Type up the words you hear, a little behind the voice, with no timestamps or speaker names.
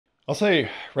I'll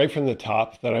say right from the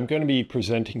top that I'm going to be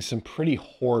presenting some pretty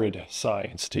horrid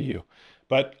science to you,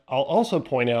 but I'll also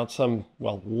point out some,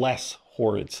 well, less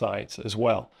horrid science as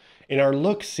well in our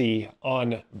look-see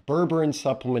on berberine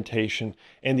supplementation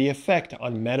and the effect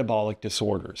on metabolic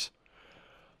disorders.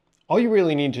 All you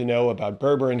really need to know about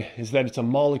berberine is that it's a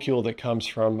molecule that comes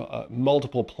from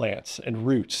multiple plants and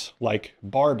roots like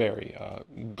barberry,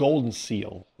 golden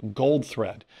seal, gold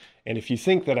thread. And if you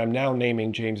think that I'm now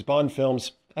naming James Bond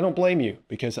films, I don't blame you,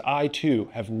 because I too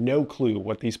have no clue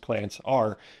what these plants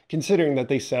are, considering that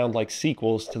they sound like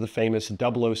sequels to the famous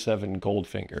 007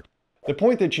 Goldfinger. The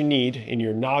point that you need in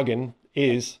your noggin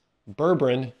is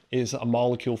berberine is a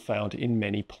molecule found in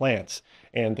many plants,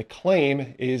 and the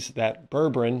claim is that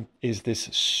berberine is this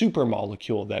super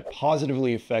molecule that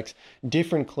positively affects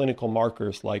different clinical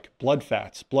markers like blood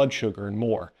fats, blood sugar, and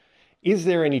more. Is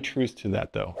there any truth to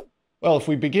that though? Well, if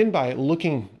we begin by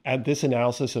looking at this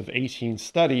analysis of 18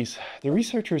 studies, the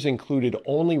researchers included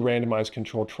only randomized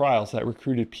controlled trials that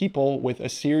recruited people with a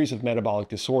series of metabolic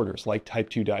disorders like type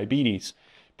 2 diabetes,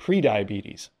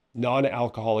 prediabetes,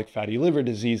 non-alcoholic fatty liver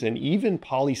disease, and even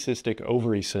polycystic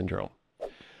ovary syndrome.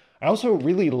 I also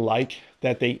really like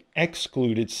that they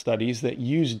excluded studies that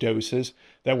used doses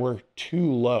that were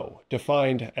too low,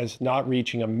 defined as not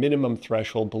reaching a minimum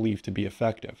threshold believed to be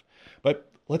effective. But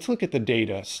let's look at the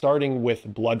data, starting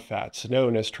with blood fats,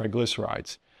 known as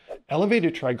triglycerides.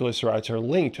 Elevated triglycerides are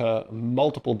linked to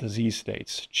multiple disease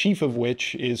states, chief of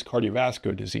which is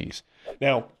cardiovascular disease.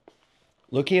 Now,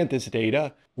 looking at this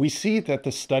data, we see that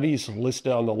the studies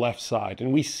listed on the left side,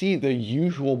 and we see the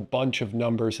usual bunch of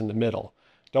numbers in the middle.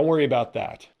 Don't worry about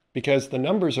that, because the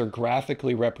numbers are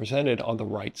graphically represented on the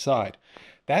right side.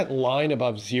 That line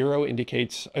above 0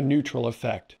 indicates a neutral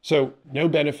effect. So no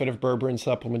benefit of berberine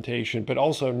supplementation, but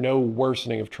also no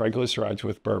worsening of triglycerides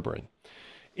with berberine.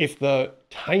 If the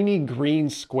tiny green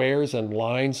squares and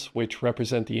lines, which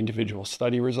represent the individual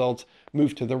study results,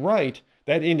 move to the right,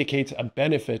 that indicates a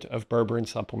benefit of berberine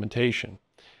supplementation.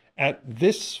 At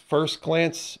this first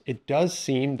glance, it does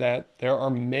seem that there are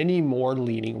many more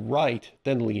leaning right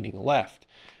than leaning left.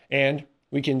 And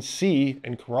we can see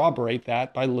and corroborate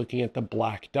that by looking at the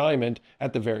black diamond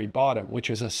at the very bottom, which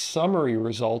is a summary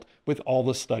result with all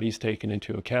the studies taken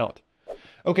into account.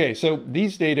 Okay, so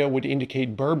these data would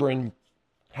indicate berberine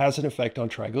has an effect on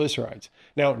triglycerides.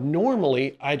 Now,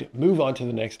 normally I'd move on to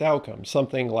the next outcome,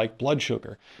 something like blood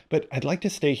sugar, but I'd like to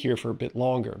stay here for a bit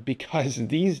longer because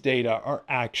these data are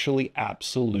actually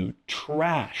absolute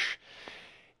trash.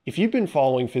 If you've been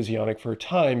following Physionic for a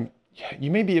time,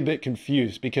 you may be a bit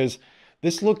confused because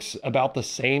this looks about the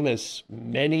same as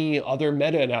many other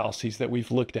meta-analyses that we've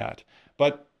looked at,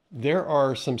 but there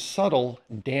are some subtle,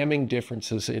 damning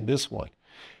differences in this one.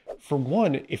 For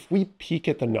one, if we peek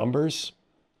at the numbers,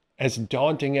 as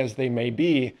daunting as they may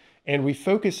be, and we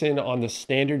focus in on the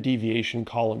standard deviation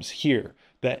columns here,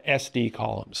 the SD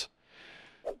columns.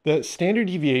 The standard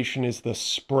deviation is the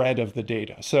spread of the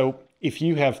data. So if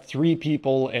you have 3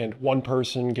 people and one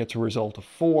person gets a result of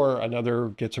 4, another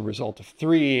gets a result of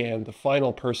 3, and the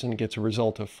final person gets a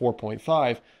result of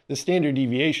 4.5, the standard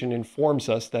deviation informs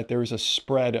us that there is a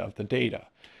spread of the data.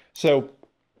 So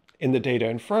in the data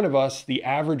in front of us, the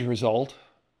average result,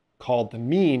 called the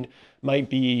mean, might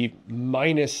be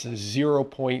minus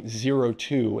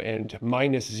 0.02 and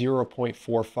minus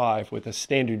 0.45 with a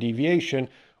standard deviation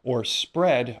or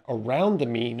spread around the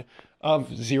mean of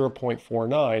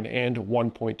 0.49 and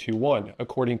 1.21,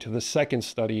 according to the second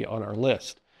study on our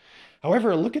list.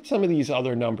 However, look at some of these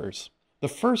other numbers. The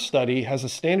first study has a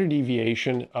standard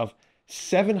deviation of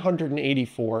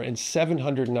 784 and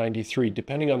 793,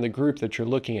 depending on the group that you're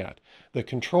looking at, the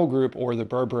control group or the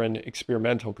berberine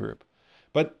experimental group.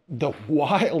 But the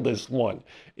wildest one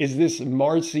is this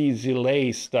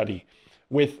Marcy-Zillet study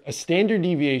with a standard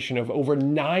deviation of over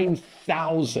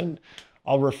 9,000.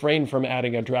 I'll refrain from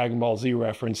adding a Dragon Ball Z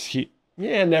reference.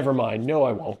 Yeah, never mind. No,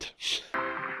 I won't.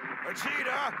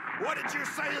 Vegeta, what did you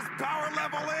say his power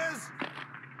level is?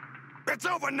 It's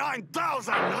over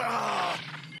 9,000!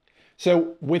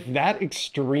 So with that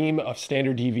extreme of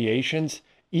standard deviations,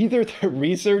 either the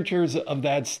researchers of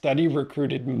that study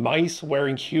recruited mice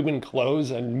wearing human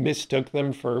clothes and mistook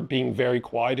them for being very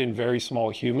quiet and very small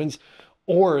humans,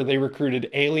 or they recruited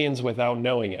aliens without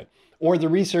knowing it, or the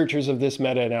researchers of this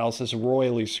meta-analysis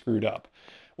royally screwed up.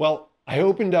 Well, I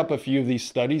opened up a few of these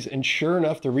studies, and sure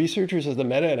enough, the researchers of the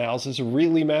meta-analysis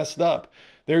really messed up.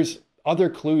 There's other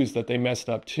clues that they messed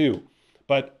up too,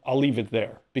 but I'll leave it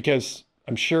there because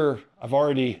I'm sure I've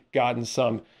already gotten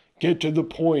some get to the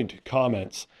point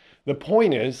comments. The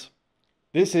point is,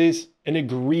 this is an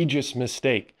egregious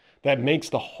mistake that makes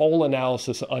the whole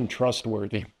analysis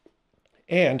untrustworthy.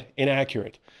 and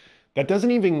inaccurate. That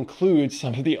doesn't even include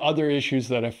some of the other issues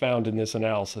that I found in this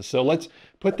analysis. So let's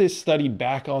put this study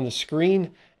back on the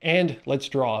screen and let's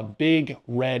draw a big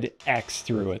red X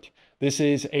through it. This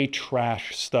is a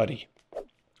trash study.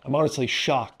 I'm honestly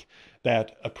shocked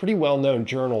that a pretty well-known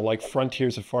journal like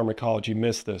Frontiers of Pharmacology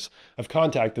missed this. I've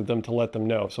contacted them to let them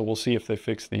know, so we'll see if they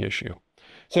fix the issue.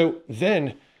 So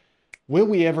then, will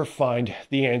we ever find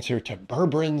the answer to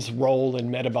berberine's role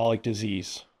in metabolic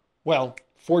disease? Well,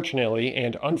 fortunately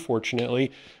and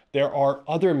unfortunately, there are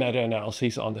other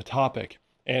meta-analyses on the topic,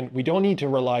 and we don't need to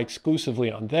rely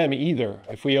exclusively on them either.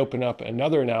 If we open up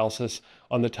another analysis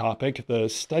on the topic, the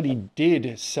study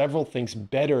did several things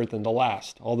better than the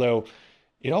last, although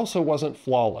it also wasn't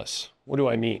flawless. What do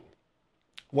I mean?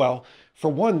 Well,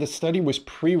 for one, the study was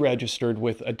pre-registered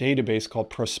with a database called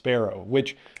Prospero,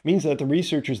 which means that the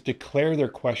researchers declare their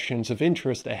questions of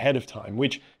interest ahead of time,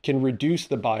 which can reduce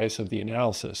the bias of the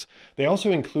analysis. They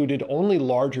also included only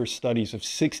larger studies of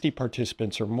 60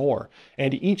 participants or more,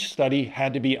 and each study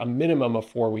had to be a minimum of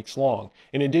 4 weeks long,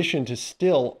 in addition to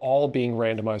still all being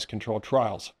randomized controlled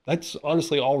trials. That's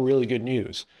honestly all really good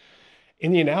news.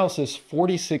 In the analysis,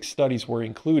 46 studies were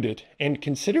included, and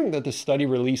considering that the study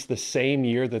released the same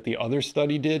year that the other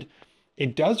study did,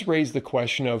 it does raise the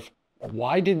question of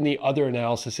why didn't the other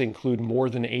analysis include more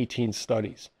than 18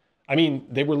 studies? I mean,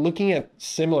 they were looking at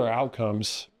similar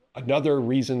outcomes, another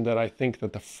reason that I think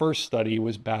that the first study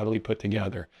was badly put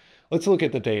together. Let's look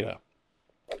at the data.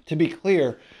 To be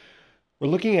clear, we're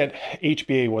looking at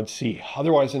HbA1c,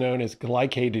 otherwise known as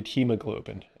glycated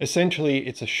hemoglobin. Essentially,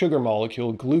 it's a sugar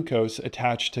molecule, glucose,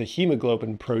 attached to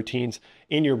hemoglobin proteins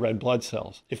in your red blood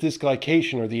cells. If this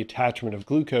glycation, or the attachment of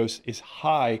glucose, is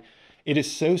high, it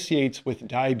associates with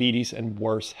diabetes and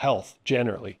worse health,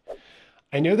 generally.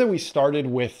 I know that we started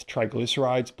with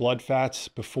triglycerides, blood fats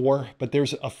before, but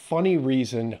there's a funny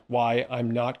reason why I'm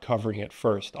not covering it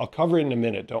first. I'll cover it in a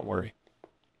minute, don't worry.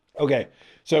 Okay,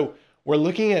 so we're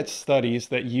looking at studies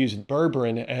that used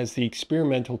berberine as the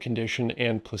experimental condition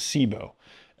and placebo,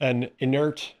 an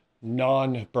inert,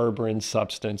 non-berberine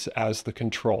substance as the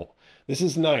control. This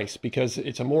is nice because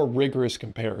it's a more rigorous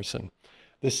comparison.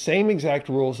 The same exact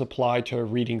rules apply to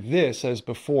reading this as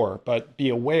before, but be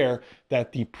aware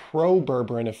that the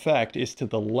pro-berberine effect is to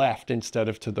the left instead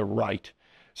of to the right.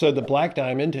 So the black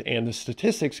diamond and the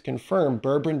statistics confirm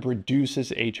berberine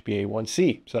reduces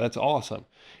HbA1c, so that's awesome.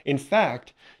 In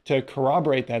fact, to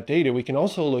corroborate that data, we can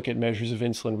also look at measures of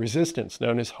insulin resistance,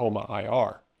 known as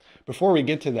HOMA-IR. Before we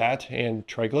get to that and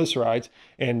triglycerides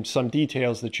and some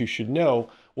details that you should know,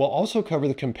 we'll also cover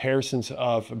the comparisons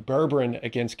of berberine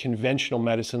against conventional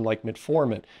medicine like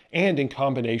metformin and in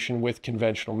combination with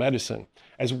conventional medicine,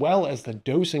 as well as the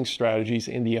dosing strategies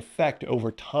and the effect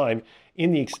over time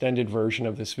in the extended version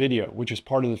of this video, which is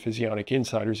part of the Physionic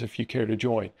Insiders if you care to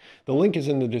join. The link is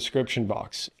in the description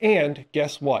box. And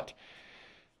guess what?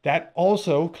 That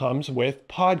also comes with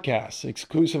podcasts,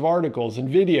 exclusive articles and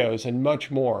videos, and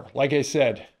much more. Like I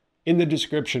said, in the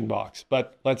description box,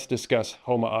 but let's discuss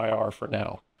HOMA-IR for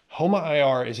now.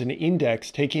 HOMA-IR is an index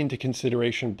taking into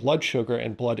consideration blood sugar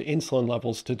and blood insulin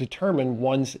levels to determine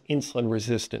one's insulin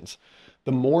resistance.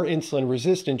 The more insulin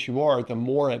resistant you are, the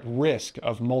more at risk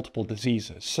of multiple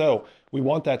diseases. So we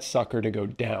want that sucker to go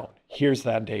down. Here's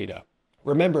that data.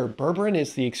 Remember, berberine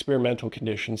is the experimental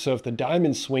condition, so if the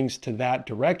diamond swings to that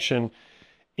direction,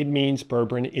 it means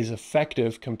berberine is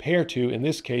effective compared to, in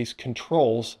this case,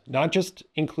 controls, not just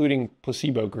including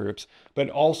placebo groups, but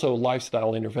also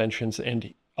lifestyle interventions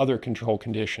and other control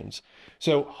conditions.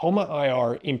 So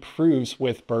HOMA-IR improves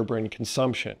with berberine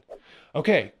consumption.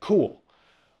 Okay, cool.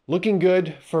 Looking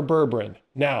good for berberine.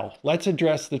 Now, let's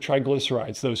address the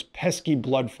triglycerides, those pesky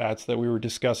blood fats that we were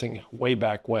discussing way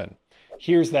back when.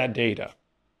 Here's that data.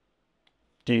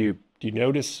 Do you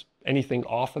notice anything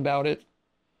off about it?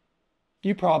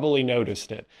 You probably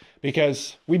noticed it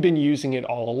because we've been using it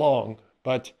all along,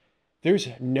 but there's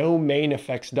no main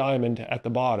effects diamond at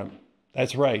the bottom.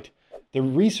 That's right. The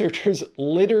researchers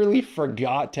literally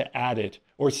forgot to add it,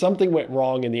 or something went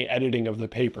wrong in the editing of the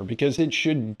paper because it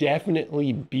should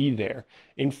definitely be there.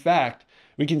 In fact,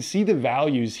 we can see the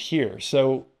values here.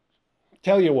 So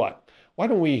tell you what, why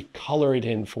don't we color it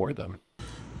in for them?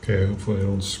 Okay, hopefully I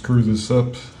don't screw this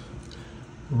up.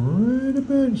 Right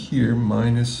about here,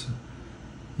 minus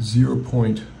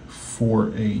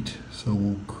 0.48. So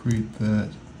we'll create that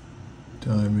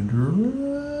diamond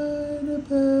right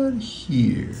about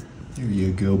here. There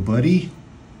you go, buddy.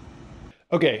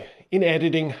 Okay, in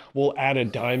editing, we'll add a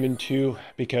diamond too,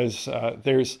 because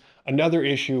there's another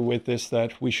issue with this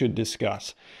that we should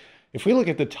discuss. If we look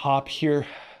at the top here,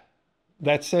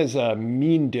 that says a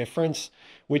mean difference,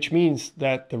 which means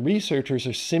that the researchers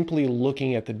are simply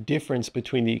looking at the difference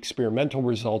between the experimental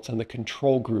results and the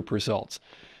control group results.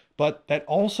 But that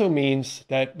also means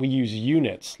that we use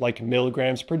units like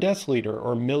milligrams per deciliter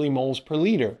or millimoles per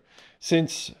liter,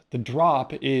 since the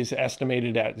drop is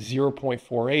estimated at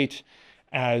 0.48,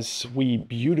 as we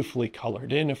beautifully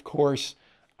colored in, of course.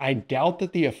 I doubt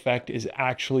that the effect is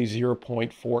actually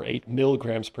 0.48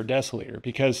 milligrams per deciliter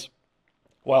because,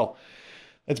 well,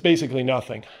 that's basically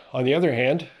nothing. On the other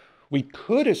hand, we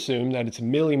could assume that it's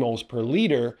millimoles per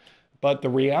liter, but the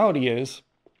reality is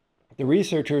the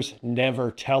researchers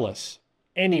never tell us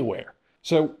anywhere.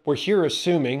 So we're here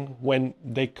assuming when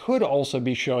they could also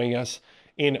be showing us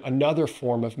in another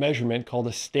form of measurement called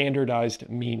a standardized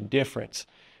mean difference,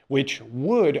 which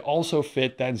would also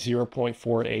fit that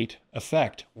 0.48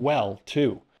 effect well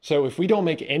too. So if we don't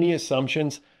make any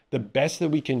assumptions, the best that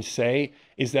we can say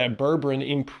is that berberine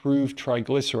improved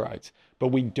triglycerides, but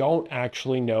we don't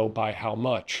actually know by how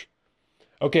much.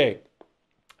 Okay,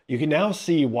 you can now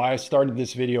see why I started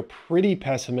this video pretty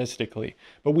pessimistically,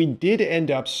 but we did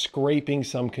end up scraping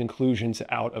some conclusions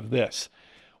out of this.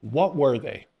 What were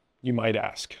they, you might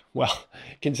ask? Well,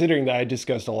 considering that I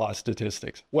discussed a lot of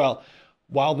statistics. Well,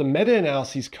 while the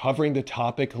meta-analyses covering the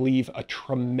topic leave a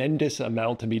tremendous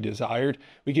amount to be desired,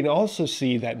 we can also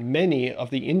see that many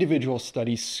of the individual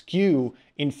studies skew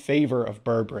in favor of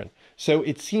berberine. So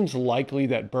it seems likely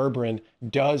that berberine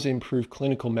does improve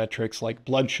clinical metrics like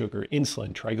blood sugar,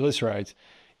 insulin, triglycerides,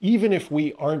 even if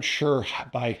we aren't sure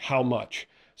by how much.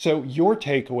 So your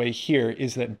takeaway here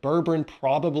is that berberine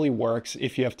probably works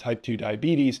if you have type 2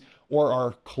 diabetes or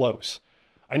are close.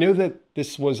 I know that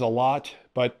this was a lot,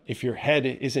 but if your head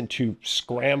isn't too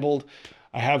scrambled,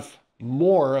 I have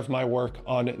more of my work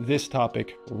on this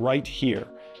topic right here,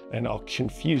 and I'll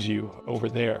confuse you over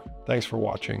there. Thanks for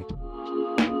watching.